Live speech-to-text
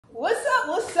What's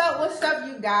up,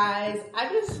 you guys? I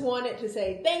just wanted to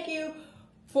say thank you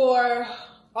for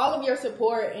all of your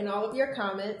support and all of your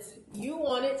comments. You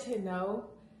wanted to know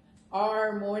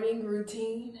our morning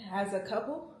routine as a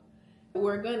couple.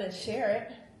 We're gonna share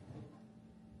it.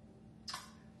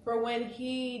 For when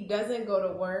he doesn't go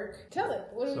to work. Tell it.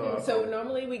 What do we do? So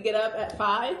normally we get up at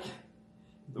 5.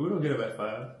 We don't get up at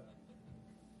 5.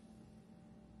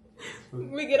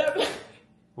 We get up.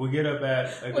 We get up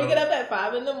at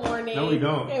 5 in the morning. No, we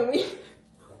don't. And we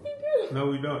do. No,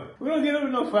 we don't. We don't get up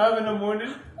at 5 in the morning.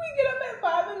 We get up at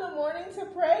 5 in the morning to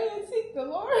pray and seek the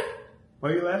Lord. Why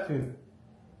are you laughing?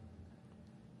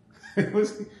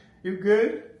 You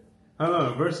good? Hold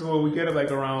on. First of all, we get up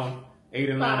like around 8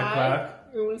 or 9 o'clock.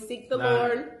 And we seek the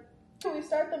Lord. We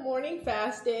start the morning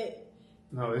fasted.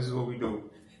 No, this is what we do.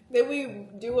 Then we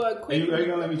do a quick... Are you going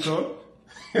to let me talk?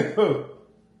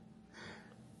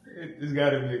 It's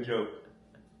got to be a joke.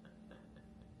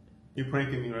 You're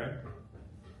pranking me, right?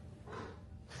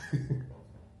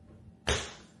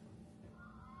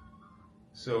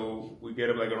 So we get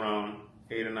up like around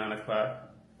 8 or 9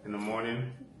 o'clock in the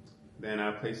morning. Then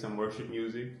I play some worship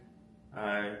music.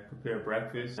 I prepare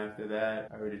breakfast. After that,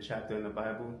 I read a chapter in the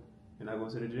Bible, and I go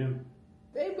to the gym.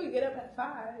 Babe, we get up at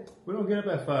 5. We don't get up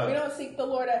at 5. We don't seek the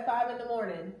Lord at 5 in the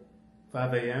morning.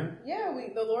 5 a.m.? Yeah,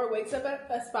 the Lord wakes up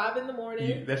at 5 in the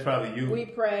morning. That's probably you. We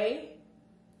pray.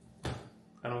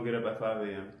 I don't get up at 5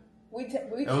 a.m.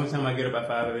 The only time I get up at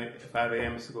 5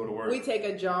 a.m. is to go to work. We take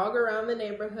a jog around the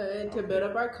neighborhood to build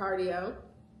up our cardio.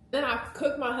 Then I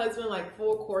cook my husband like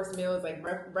full course meals, like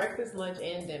breakfast, lunch,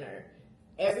 and dinner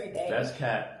every day. That's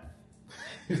cat.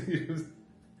 I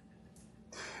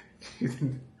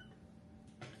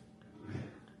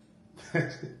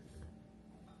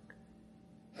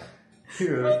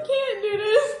can't do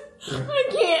this. I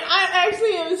can't. I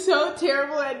actually am so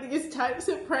terrible at these types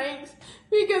of pranks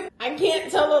because I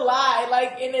can't tell a lie.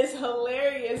 Like, and it's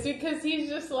hilarious because he's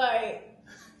just like,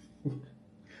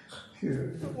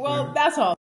 well, that's all.